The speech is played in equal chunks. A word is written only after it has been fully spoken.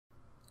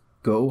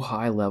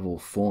GoHighLevel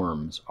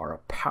forms are a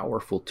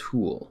powerful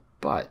tool,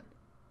 but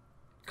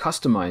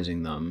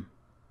customizing them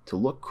to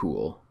look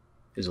cool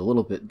is a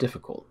little bit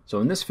difficult. So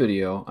in this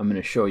video, I'm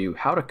going to show you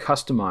how to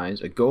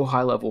customize a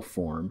GoHighLevel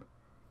form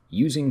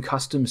using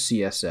custom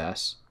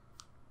CSS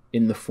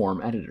in the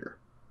form editor.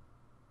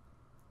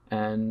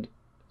 And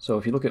so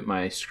if you look at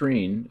my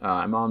screen,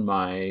 I'm on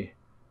my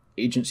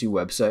agency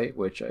website,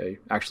 which I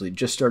actually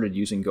just started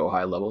using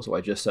GoHighLevel, so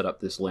I just set up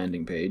this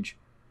landing page.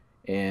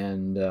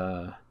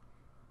 And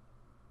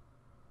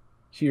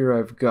here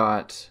I've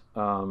got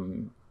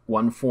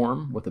one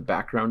form with a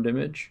background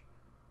image,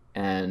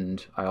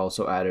 and I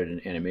also added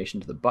an animation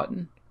to the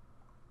button.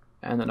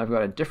 And then I've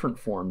got a different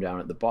form down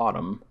at the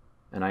bottom,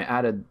 and I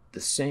added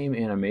the same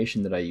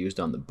animation that I used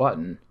on the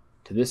button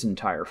to this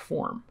entire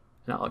form.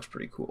 And that looks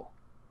pretty cool.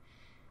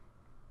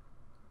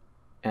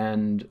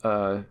 And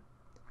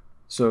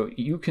so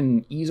you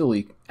can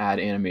easily add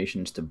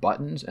animations to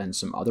buttons and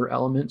some other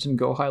elements in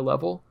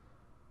GoHighLevel.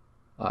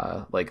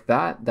 Like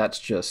that's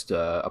just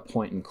a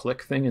point and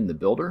click thing in the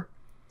builder.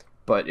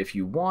 But if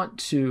you want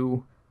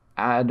to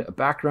add a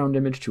background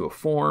image to a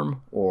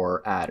form,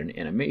 or add an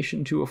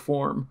animation to a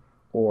form,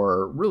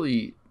 or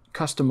really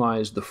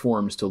customize the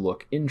forms to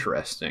look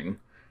interesting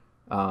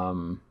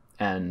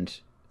and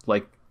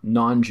like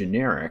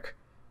non-generic,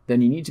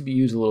 then you need to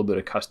use a little bit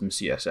of custom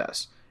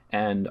CSS.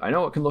 And I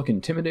know it can look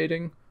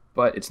intimidating,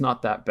 but it's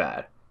not that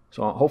bad.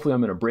 So hopefully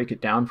I'm going to break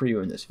it down for you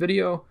in this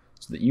video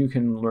so that you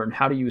can learn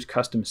how to use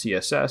custom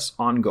CSS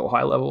on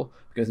GoHighLevel,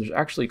 because there's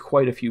actually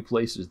quite a few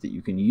places that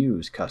you can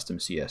use custom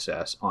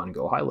CSS on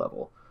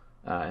GoHighLevel.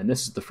 And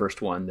this is the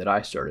first one that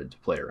I started to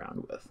play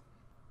around with.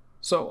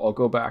 So I'll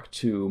go back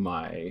to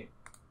my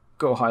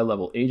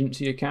GoHighLevel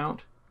agency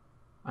account.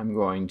 I'm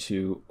going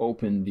to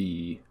open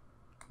the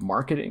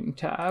marketing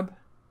tab,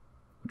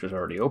 which is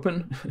already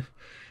open.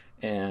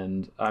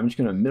 And I'm just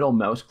going to middle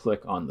mouse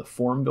click on the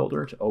form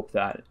builder to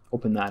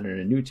open that in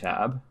a new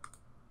tab.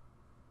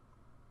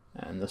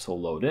 And this will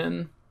load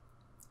in.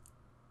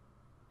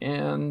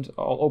 And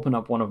I'll open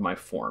up one of my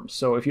forms.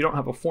 So if you don't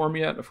have a form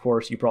yet, of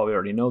course, you probably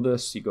already know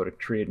this. You go to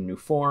create a new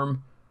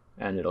form,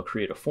 and it'll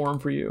create a form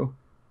for you.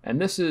 And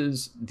this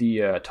is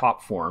the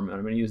top form. And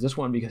I'm going to use this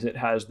one because it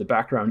has the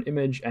background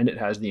image and it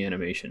has the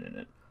animation in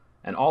it.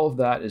 And all of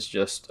that is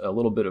just a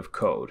little bit of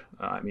code.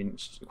 I mean,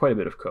 it's quite a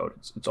bit of code.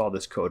 It's all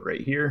this code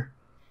right here.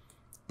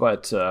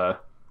 But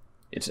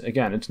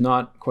it's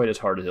not quite as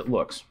hard as it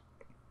looks.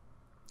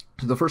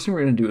 So the first thing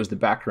we're going to do is the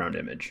background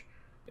image.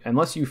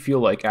 Unless you feel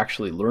like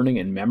actually learning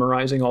and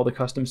memorizing all the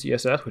custom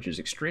CSS, which is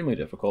extremely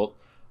difficult,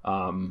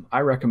 I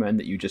recommend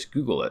that you just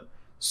Google it.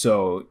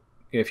 So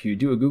if you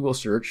do a Google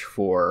search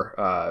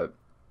for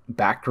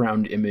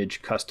background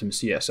image custom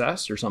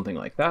CSS or something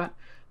like that,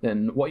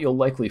 then what you'll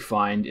likely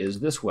find is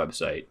this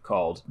website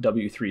called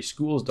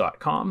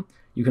w3schools.com.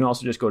 You can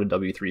also just go to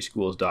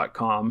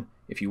w3schools.com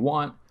if you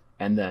want,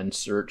 and then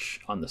search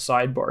on the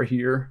sidebar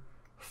here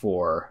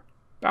for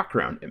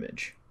background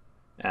image.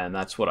 And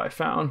that's what I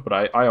found, but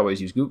I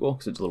always use Google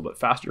because it's a little bit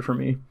faster for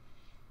me.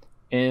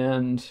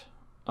 And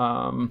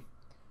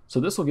so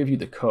this will give you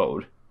the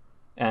code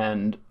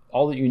and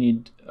all that you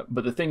need.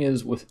 But the thing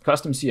is, with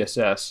custom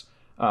CSS,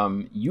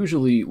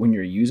 usually when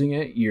you're using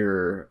it,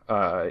 you're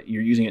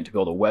using it to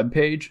build a web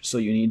page. So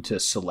you need to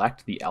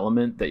select the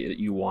element that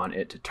you want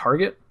it to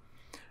target.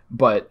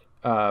 But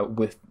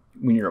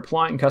when you're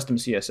applying custom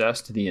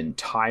CSS to the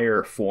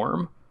entire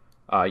form,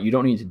 you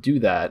don't need to do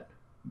that.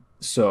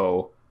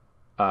 So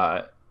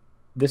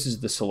this is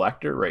the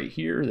selector right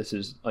here. This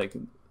is like,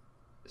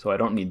 so I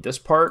don't need this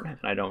part, and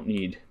I don't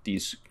need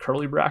these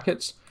curly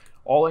brackets.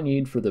 All I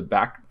need for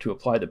to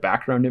apply the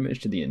background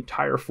image to the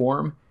entire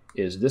form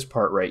is this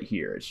part right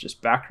here. It's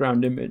just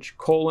background image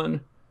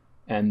colon,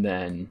 and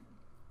then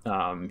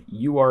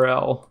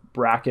URL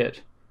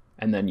bracket,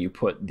 and then you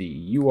put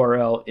the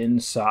URL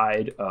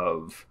inside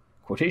of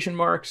quotation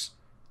marks,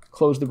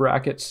 close the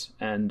brackets,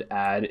 and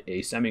add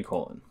a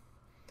semicolon.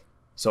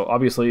 So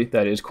obviously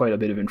that is quite a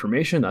bit of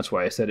information. That's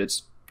why I said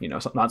it's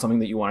not something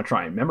that you want to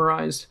try and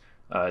memorize.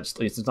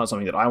 It's not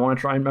something that I want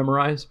to try and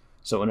memorize.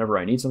 So whenever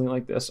I need something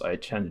like this, I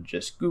tend to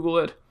just Google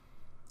it.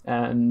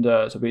 And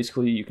so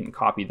basically you can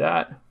copy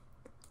that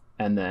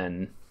and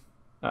then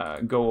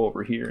go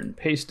over here and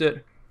paste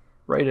it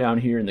right down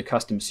here in the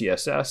custom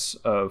CSS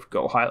of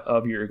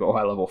your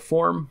GoHighLevel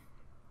form.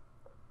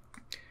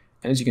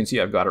 And as you can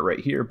see, I've got it right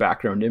here,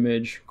 background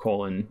image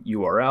colon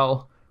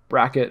URL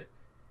bracket,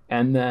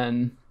 and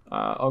then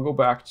I'll go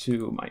back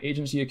to my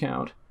agency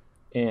account,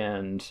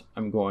 and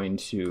I'm going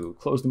to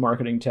close the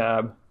marketing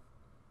tab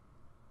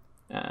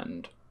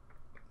and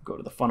go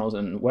to the funnels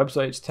and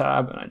websites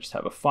tab, and I just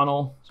have a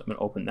funnel. So I'm going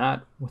to open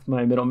that with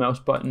my middle mouse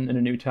button in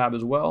a new tab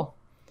as well.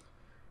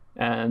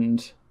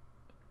 And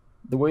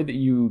the way that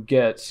you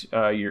get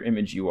your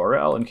image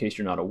URL, in case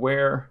you're not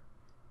aware,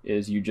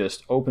 is you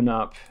just open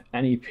up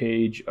any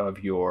page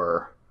of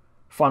your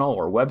funnel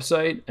or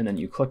website, and then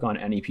you click on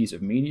any piece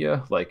of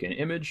media like an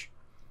image.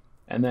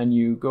 And then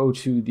you go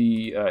to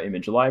the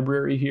image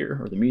library here,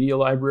 or the media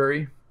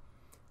library,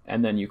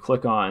 and then you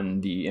click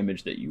on the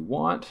image that you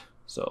want,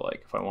 So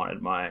like if I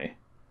wanted my,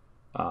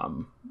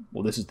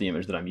 well, this is the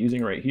image that I'm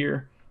using right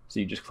here. So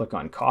you just click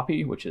on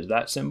copy, which is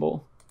that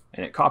symbol,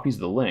 and it copies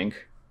the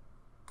link.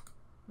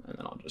 And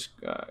then I'll just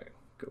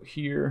go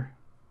here,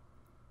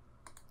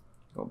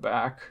 go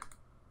back,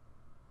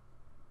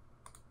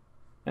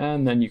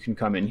 and then you can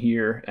come in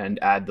here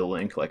and add the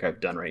link like I've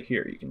done right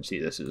here. You can see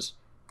this is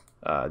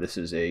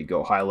a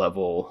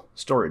GoHighLevel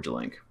storage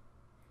link.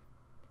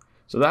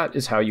 So that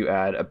is how you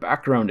add a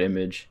background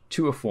image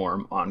to a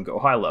form on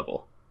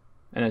GoHighLevel.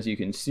 And as you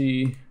can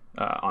see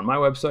on my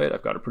website,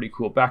 I've got a pretty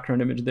cool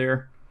background image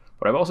there,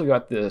 but I've also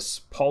got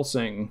this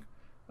pulsing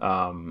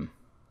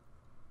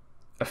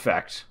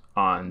effect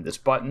on this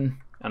button,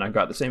 and I've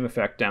got the same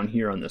effect down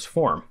here on this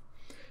form.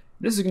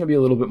 This is going to be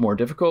a little bit more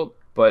difficult,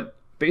 but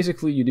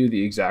basically you do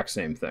the exact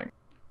same thing.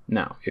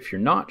 Now, if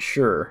you're not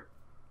sure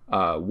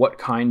what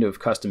kind of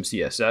custom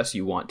CSS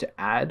you want to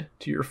add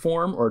to your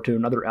form or to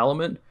another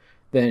element,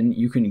 then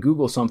you can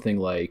Google something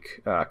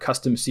like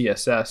custom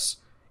CSS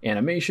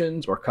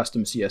animations or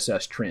custom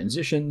CSS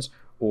transitions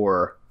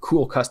or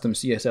cool custom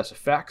CSS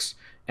effects,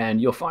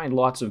 and you'll find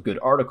lots of good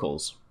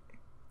articles.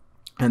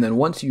 And then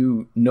once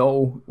you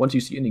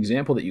see an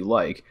example that you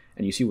like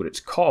and you see what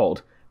it's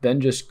called, then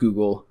just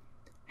Google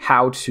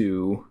how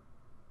to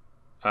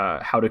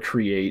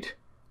create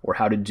or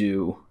how to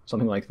do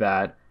something like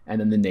that, and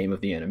then the name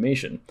of the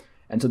animation.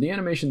 And so the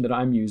animation that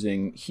I'm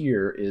using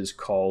here is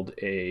called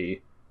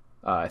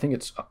I think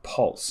it's a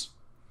pulse.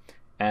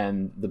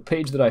 And the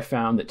page that I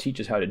found that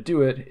teaches how to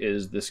do it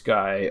is this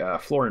guy,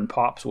 Florin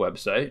Pop's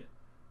website.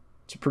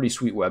 It's a pretty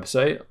sweet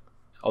website,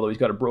 although he's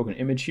got a broken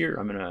image here.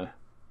 I'm gonna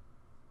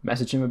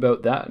message him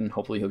about that and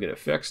hopefully he'll get it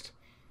fixed.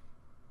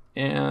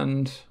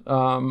 And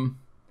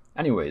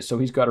anyways, so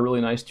he's got a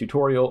really nice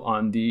tutorial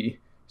on the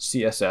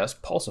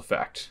CSS pulse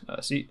effect,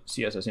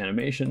 CSS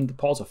animation, the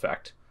pulse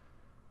effect.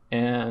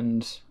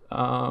 And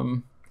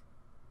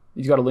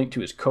he's got a link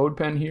to his code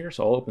pen here,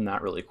 so I'll open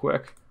that really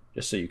quick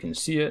just so you can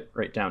see it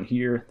right down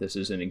here. This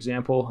is an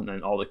example, and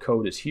then all the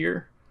code is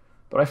here.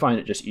 But I find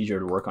it just easier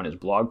to work on his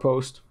blog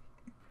post.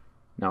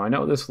 Now I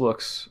know this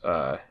looks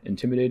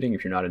intimidating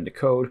if you're not into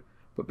code,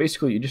 but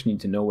basically you just need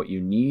to know what you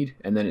need,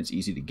 and then it's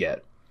easy to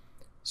get.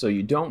 So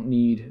you don't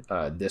need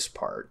this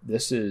part.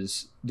 This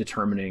is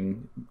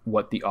determining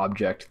what the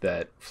object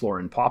that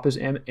Florin Pop is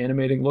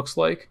animating looks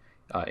like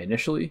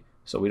initially.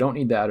 So we don't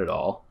need that at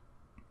all.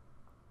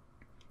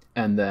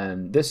 And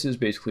then this is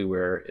basically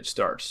where it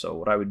starts. So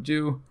what I would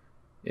do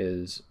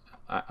is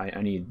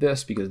I need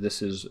this because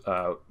this is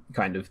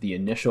kind of the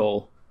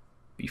initial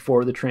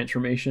before the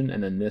transformation,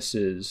 and then this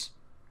is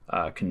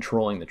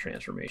controlling the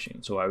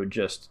transformation. So I would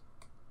just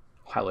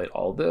highlight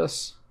all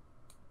this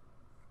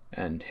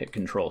and hit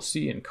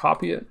Control-C and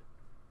copy it,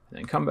 and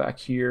then come back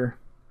here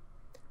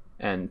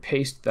and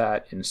paste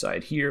that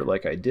inside here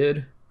like I did.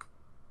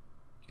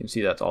 You can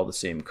see that's all the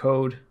same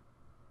code,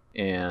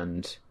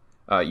 and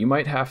you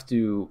might have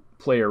to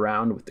play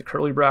around with the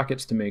curly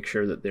brackets to make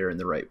sure that they're in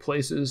the right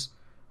places.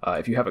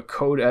 If you have a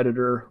code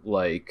editor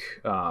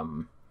like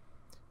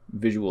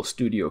Visual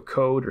Studio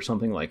Code or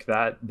something like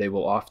that, they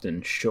will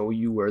often show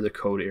you where the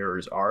code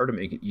errors are to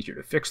make it easier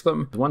to fix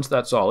them. Once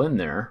that's all in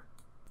there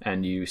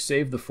and you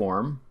save the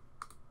form,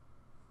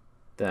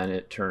 then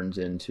it turns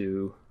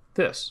into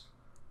this.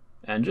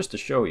 And just to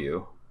show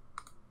you,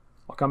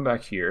 I'll come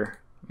back here.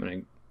 I'm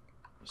going to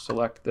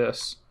select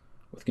this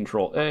with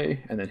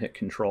Control-A and then hit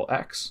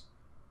Control-X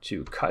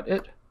to cut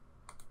it.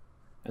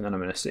 And then I'm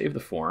going to save the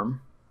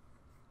form,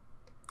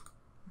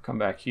 come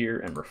back here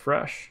and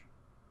refresh.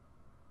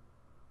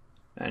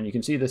 And you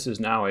can see this is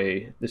now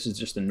this is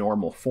just a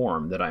normal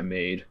form that I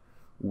made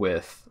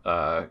with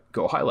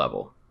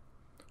GoHighLevel.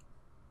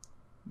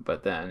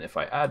 But then if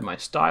I add my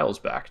styles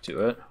back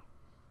to it,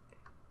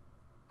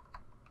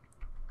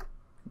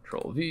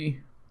 Control-V,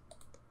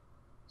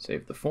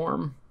 save the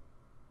form,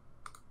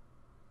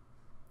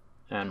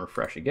 and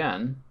refresh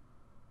again.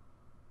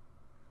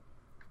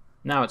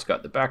 Now it's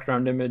got the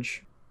background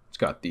image, it's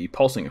got the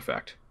pulsing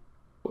effect.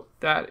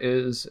 That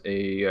is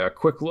a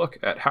quick look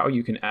at how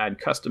you can add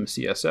custom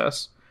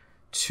CSS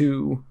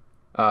to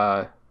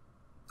a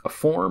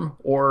form,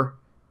 or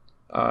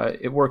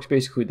it works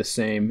basically the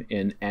same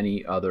in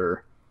any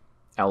other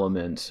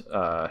element,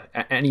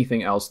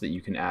 anything else that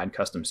you can add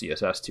custom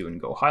CSS to and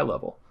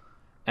GoHighLevel.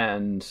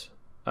 And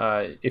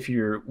if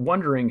you're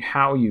wondering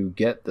how you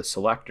get the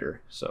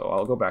selector, so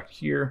I'll go back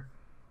here,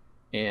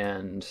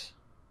 and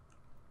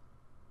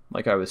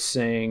like I was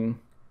saying,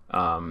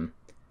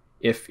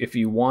 if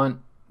you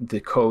want the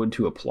code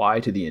to apply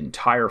to the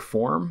entire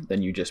form,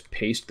 then you just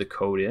paste the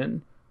code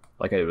in,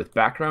 like I did with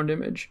background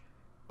image.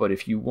 But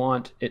if you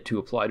want it to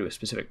apply to a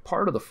specific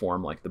part of the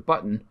form, like the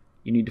button,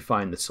 you need to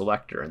find the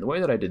selector. And the way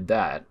that I did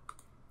that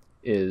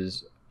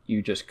is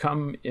you just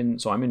come in,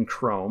 so I'm in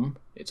Chrome.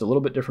 It's a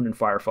little bit different in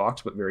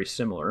Firefox, but very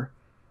similar.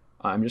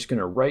 I'm just going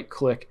to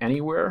right-click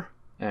anywhere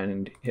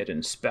and hit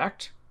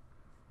Inspect.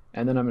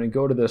 And then I'm going to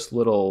go to this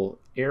little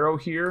arrow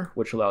here,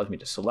 which allows me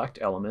to select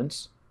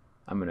elements.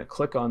 I'm going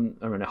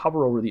to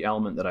hover over the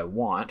element that I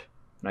want,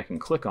 and I can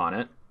click on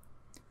it.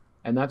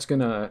 And that's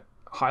going to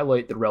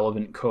highlight the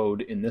relevant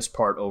code in this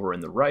part over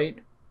in the right,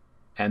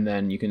 and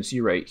then you can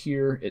see right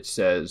here it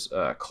says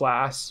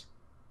class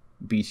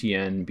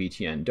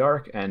btn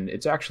dark, and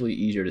it's actually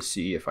easier to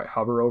see if I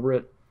hover over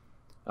it.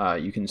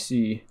 You can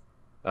see,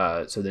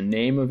 so the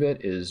name of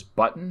it is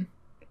button,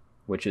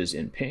 which is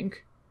in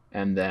pink,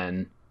 and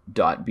then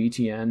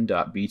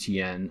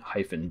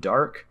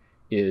 .btn.btn-dark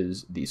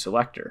is the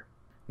selector.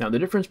 Now the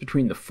difference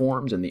between the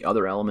forms and the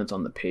other elements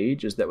on the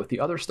page is that with the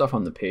other stuff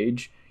on the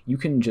page, you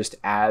can just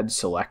add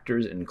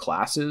selectors and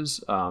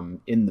classes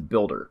in the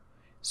builder.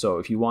 So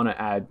if you want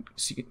to add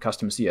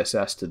custom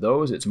CSS to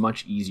those, it's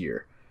much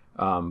easier.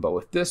 But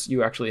with this,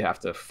 you actually have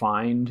to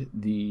find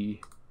the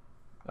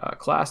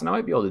class, and I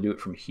might be able to do it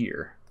from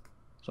here.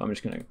 So I'm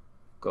just going to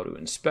go to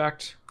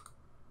inspect,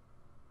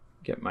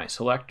 get my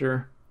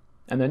selector,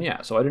 and then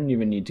yeah, so I didn't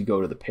even need to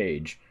go to the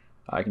page.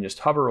 I can just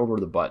hover over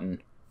the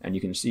button, and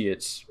you can see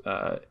it's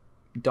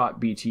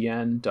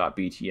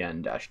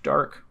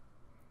 .btn.btn-dark.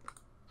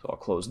 So I'll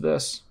close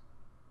this,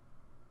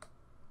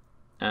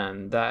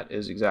 and that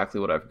is exactly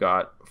what I've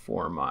got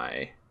for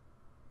my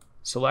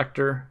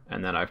selector.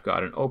 And then I've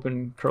got an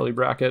open curly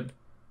bracket.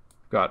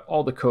 I've got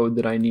all the code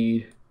that I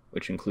need,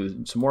 which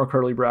includes some more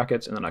curly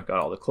brackets, and then I've got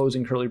all the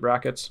closing curly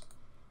brackets.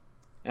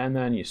 And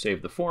then you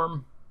save the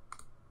form,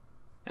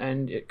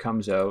 and it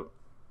comes out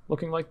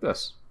looking like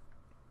this.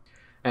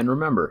 And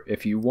remember,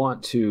 if you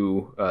want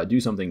to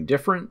do something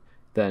different,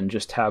 then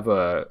just have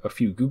a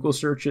few Google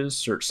searches,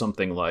 search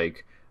something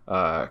like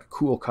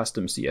cool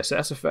custom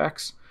CSS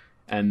effects,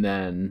 and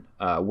then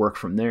work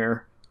from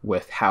there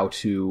with how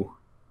to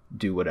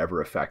do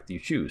whatever effect you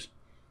choose.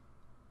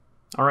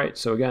 All right,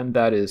 so again,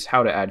 that is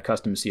how to add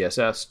custom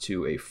CSS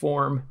to a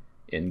form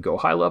in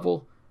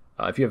GoHighLevel.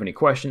 If you have any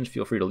questions,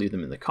 feel free to leave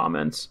them in the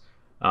comments.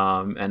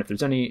 And if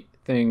there's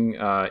anything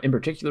in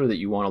particular that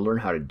you want to learn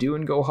how to do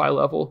in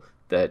GoHighLevel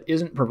that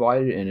isn't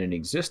provided in an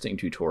existing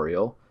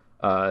tutorial,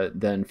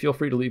 then feel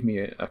free to leave me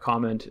a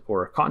comment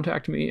or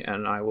contact me,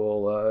 and I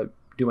will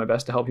do my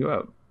best to help you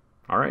out.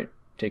 All right,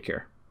 take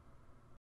care.